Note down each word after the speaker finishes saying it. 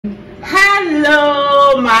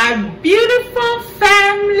my beautiful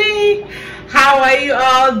family. How are you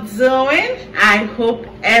all doing? I hope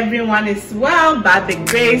everyone is well by the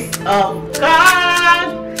grace of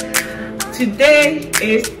God. Today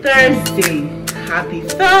is Thursday. Happy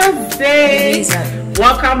Thursday.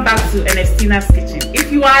 Welcome back to Ernestina's Kitchen.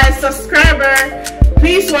 If you are a subscriber,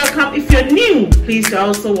 please welcome. If you're new, please you're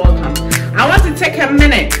also welcome. I want to take a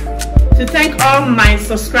minute to thank all my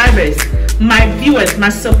subscribers, my viewers, my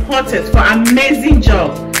supporters for amazing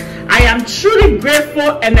job. I am truly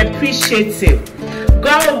grateful and appreciative.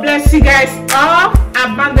 God will bless you guys all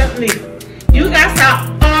abundantly. You guys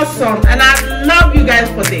are awesome and I love you guys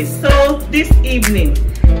for this. So this evening,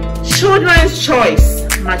 children's choice.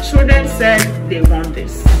 My children said they want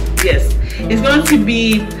this. Yes, it's going to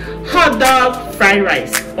be hot dog fried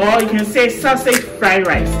rice, or you can say sausage fried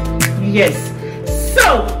rice. Yes.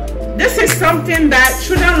 So this is something that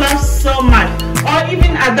children love so much, or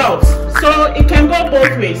even adults. So it can go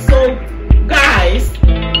both ways. So guys,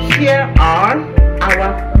 here are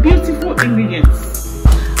our beautiful ingredients.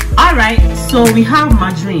 Alright, so we have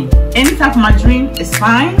margarine. Any type of margarine is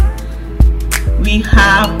fine. We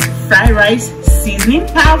have fried rice seasoning. We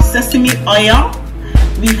have sesame oil.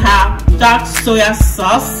 We have dark soya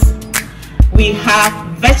sauce. We have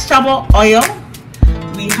vegetable oil.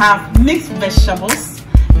 We have mixed vegetables.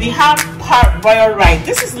 We have parboiled rice.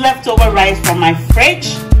 This is leftover rice from my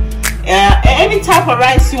fridge. Any type of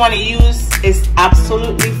rice you want to use is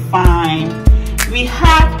absolutely fine. We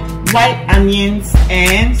have white onions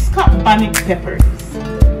and scott bonnet peppers.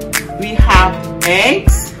 We have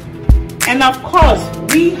eggs, and of course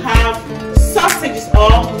we have sausages or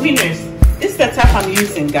wieners. This is the type I'm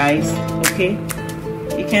using, guys. Okay,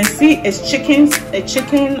 you can see it's chicken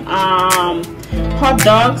hot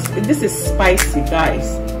dogs. This is spicy,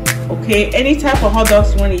 guys. Okay, any type of hot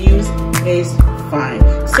dogs you want to use is fine.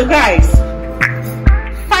 So guys,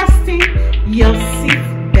 fasten your seat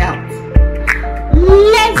belt.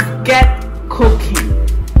 Let's get cooking.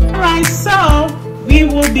 Alright, so we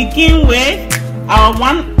will begin with our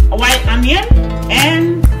one white onion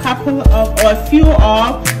and a few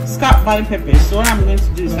of scott bonnet peppers. So what I'm going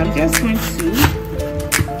to do is I'm just going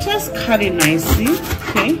to cut it nicely.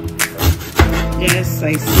 Okay, yes,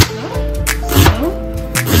 I see.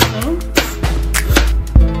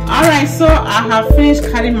 Alright, so I have finished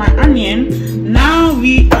cutting my onion. Now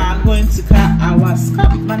we are going to cut our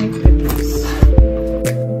scott bonnet peppers.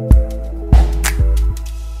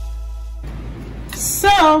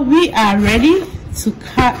 So we are ready to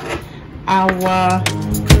cut our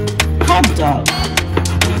hot dog.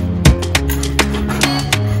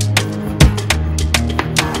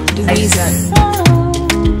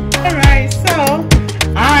 Alright, so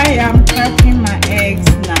I am cracking my eggs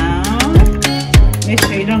now. Make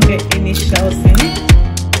sure you don't get any shells in it.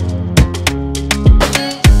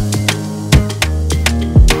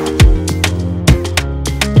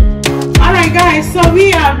 Alright guys, so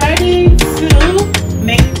we are ready to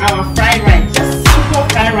make our fried rice. Just simple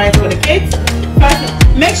fried rice for the kids.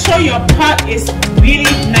 First, make sure your pot is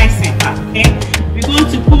really nice and hot, okay? We're going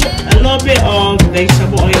to put a little bit of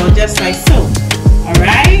vegetable oil just like so.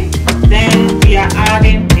 Alright? Then we are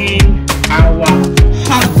adding in our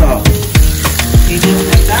hot dog. Just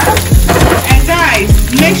like that. And guys,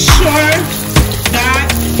 make sure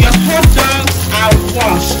that your hot dogs are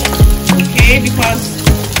washed, okay? Because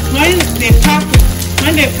when they pack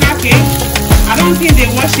it, I don't think they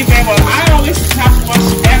wash it very well. I always have to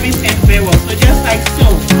wash everything very well. So just like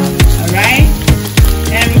so, alright?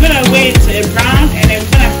 And we're gonna wait till it brown, and then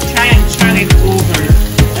we're gonna try and turn it over.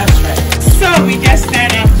 That's right. So we just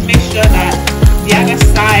stand up to make sure that the other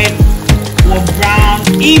side will brown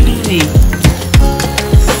evenly.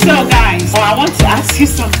 So guys, I want to ask you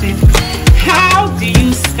something. How do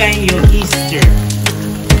you spend your Easter?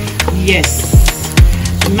 Yes,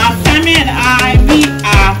 my family and I, we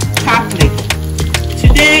are Catholic.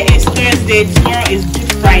 Today is Thursday, tomorrow is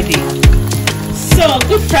Good Friday. So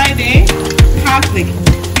Good Friday, Catholic,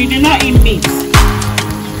 we do not eat meat,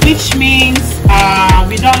 which means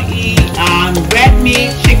we don't eat red meat,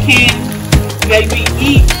 chicken, but we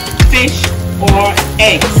eat fish or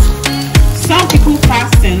eggs. Some people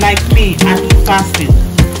fasting, like me, I do fasting,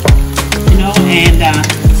 you know, and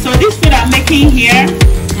so this food I'm making here,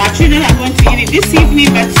 my children are going to eat it this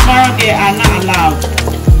evening, but tomorrow they are not allowed,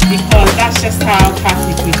 because that's just how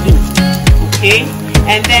Catholic we do, okay?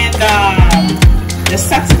 And then the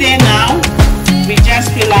Saturday now, we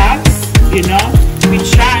just relax, you know, we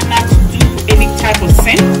try not to do any type of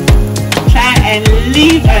sin, try and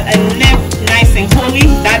live nice and holy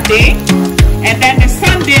that day. And then the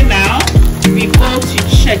Sunday now, we go to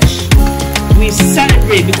church. We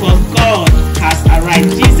celebrate because God has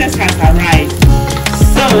arrived.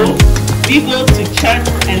 we go to church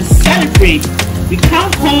and celebrate. We come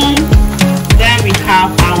home, then we have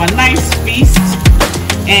our nice feast,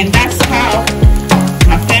 and that's how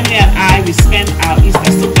my family and I we spend our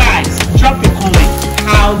Easter. So guys, drop your comment.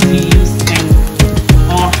 How do you spend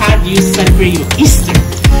or how do you celebrate your Easter?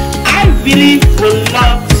 I really would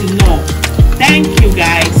love to know. Thank you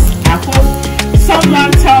guys. I hope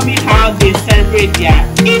someone tell me how they celebrate their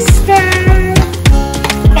Easter.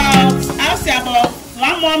 I'll say about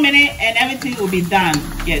 1 more minute and everything will be done.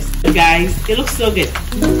 Yes, guys, it looks so good.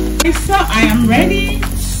 So I am ready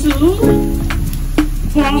to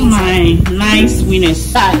pour my nice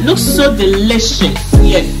winners. It looks so delicious.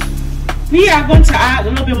 Yes. We are going to add a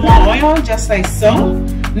little bit more oil, just like so.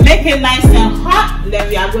 Make it nice and hot. Then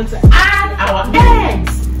we are going to add our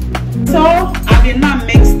eggs. So I did not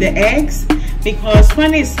mix the eggs because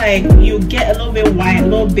when it's like you get a little bit white, a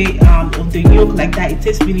little bit of the yolk like that, it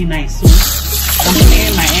tastes really nice. So I'm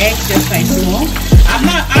putting my eggs just like so. I'm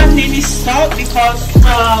not adding any salt because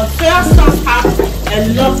soya sauce has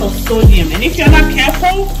a lot of sodium, and if you're not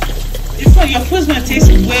careful, your food's gonna taste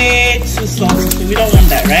way too salty. So we don't want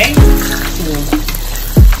that, right?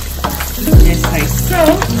 So just like so.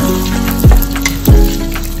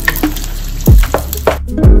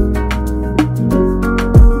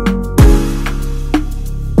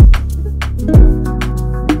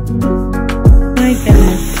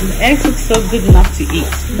 Eggs look so good enough to eat.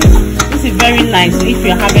 This is very nice if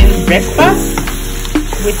you're having breakfast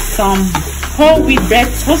with some whole wheat bread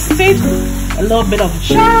toasted, a little bit of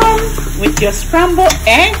jam with your scrambled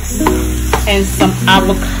eggs and some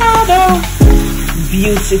avocado.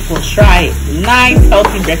 Beautiful. Try it. Nice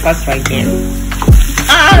healthy breakfast right there.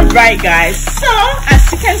 Alright guys, so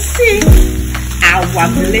as you can see,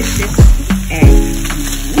 our delicious eggs.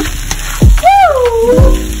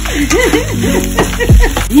 Woo!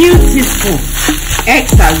 Beautiful.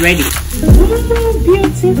 Eggs are ready. Ooh,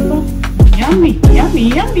 beautiful. Yummy, yummy,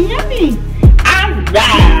 yummy, yummy.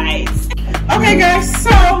 Alright. Okay guys,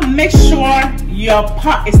 so make sure your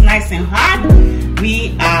pot is nice and hot.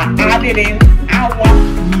 We are adding our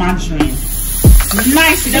margarine.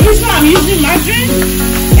 Nice. The reason I'm using margarine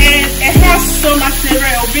is it has so much flavor.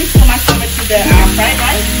 It will bring so much flavor to the fried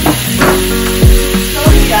rice. So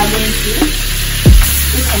we are going to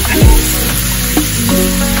put some onions.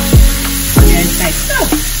 Yes, like so.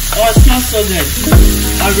 Oh, it smells so good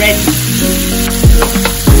already.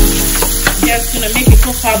 Just gonna make it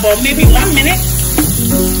cook for about maybe 1 minute.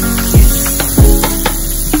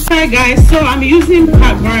 Alright guys, so I'm using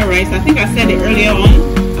pot brown rice. I think I said it earlier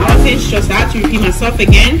on. I wasn't sure, so I have to repeat myself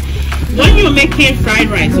again. When you're making fried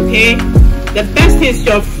rice, okay, the best is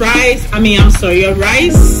your your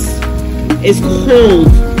rice is cold.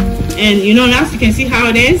 And you know, now you can see how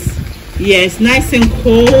it is. Yes, nice and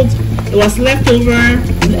cold. It was left over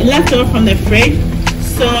from the fridge.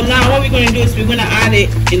 So now what we're going to do is we're going to add it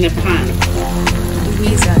in the pan.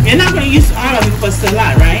 You're not going to use all of it for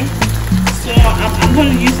salad, right? So I'm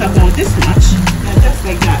going to use about this much, just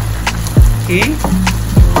like that. Okay.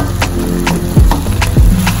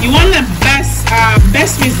 You want the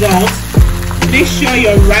best result. Make sure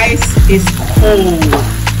your rice is cold.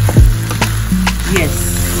 Yes.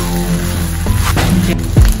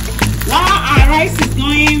 While our rice is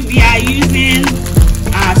going, we are using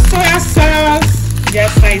our soya sauce,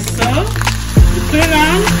 just like so. You put it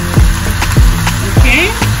on,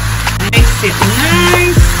 okay? Mix it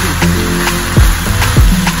nice,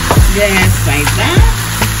 just like that.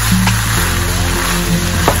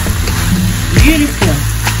 Beautiful.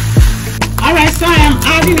 All right, so I am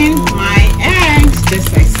adding in my eggs,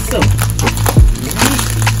 just like so.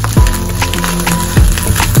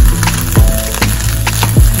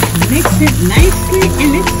 Mix it nicely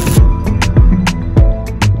in it.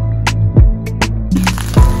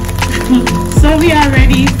 So we are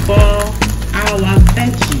ready for our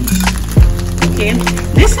veggies. Okay,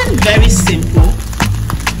 this is very simple.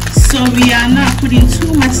 So we are not putting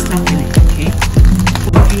too much stuff in it. Okay,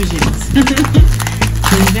 confusions. So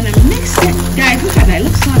we're gonna mix it. Guys, look at that. It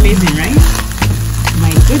looks so amazing, right?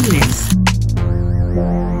 My goodness.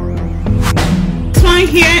 This one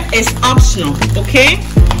here is optional. Okay.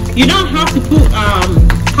 You don't have to put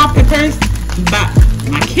hot peppers, but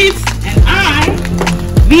my kids and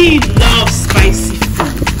we love spicy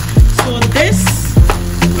food. So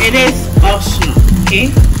it is optional,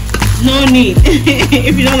 okay? No need.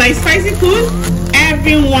 If you don't like spicy food,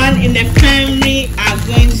 everyone in the family are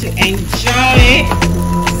going to enjoy it.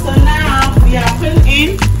 So now we are putting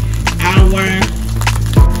in our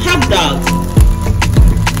hot dog.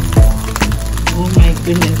 Oh my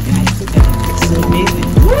goodness, guys, look at it. It's so amazing.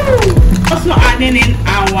 Woo! Also adding in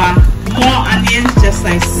our more onions, just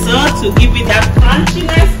like so. drizzle to give it that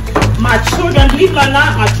crunchiness. My children, believe it or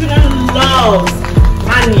not, my children love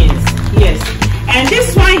onions. Yes. And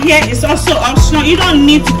this one here is also optional. You don't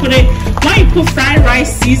need to put it. When you put fried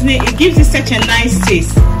rice seasoning, it gives it such a nice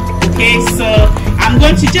taste. Okay, so I'm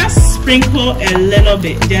going to just sprinkle a little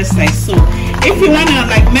bit, just like so. If you want to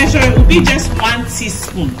like measure, it will be just 1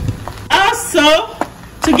 teaspoon. Also,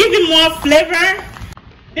 to give it more flavor,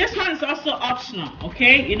 this one is also optional.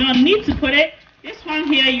 Okay, you don't need to put it. This one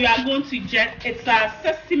here, you are going to just, it's a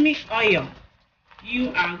sesame oil.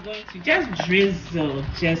 You are going to just drizzle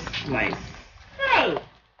just like so.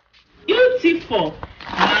 Beautiful.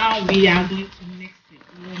 Now we are going to mix it.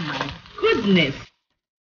 Oh my goodness.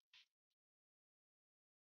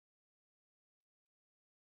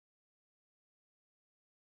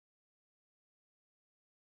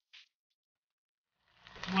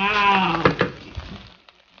 Wow.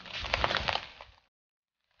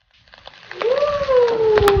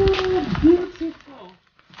 Ooh, beautiful.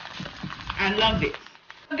 I love it.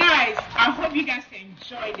 Guys, I hope you guys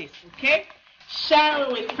enjoy this, okay? Share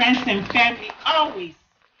it with friends and family always.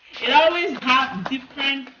 It always have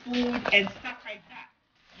different food and stuff like that.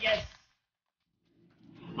 Yes.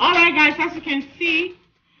 Alright guys, as you can see,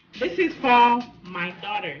 this is for my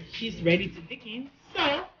daughter. She's ready to dig in.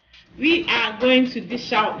 So we are going to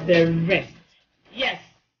dish out the rest. Yes.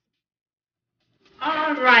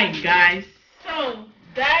 Alright guys, so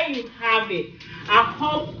there you have it. I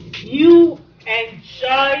hope you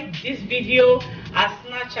enjoyed this video as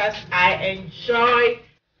much as I enjoy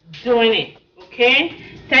doing it. Okay,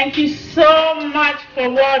 thank you so much for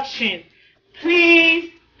watching.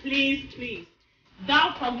 Please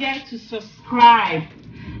don't forget to subscribe,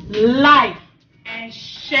 like and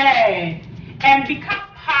share, and become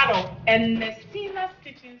part of Ernestina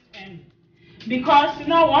Kitchen family, because you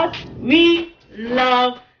know what, we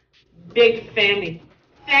love big family.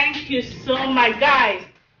 Thank you so much guys.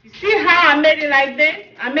 You see how I made it like this?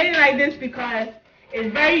 I made it like this because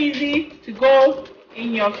it's very easy to go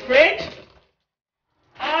in your fridge.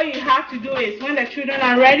 All you have to do is when the children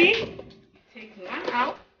are ready, you take one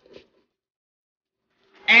out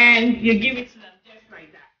and you give it to them just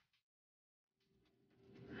like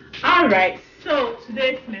that. Alright, so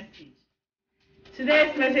today's message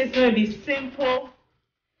is going to be simple.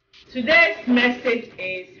 Today's message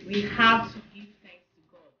is we have to give thanks to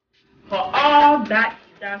God for all that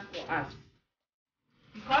He does for us.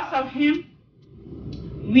 Because of Him,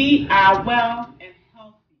 we are well and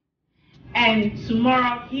healthy. And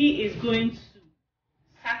tomorrow He is going to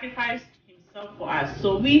sacrifice Himself for us.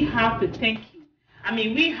 So we have to thank you.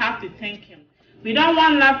 We have to thank Him. We don't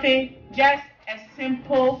want nothing, just a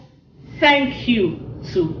simple thank you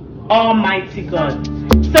to Almighty God.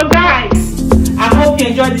 So guys, I hope you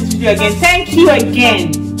enjoyed this video again. Thank you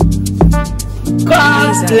again.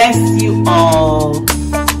 God bless you all.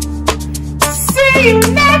 See you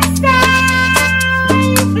next time.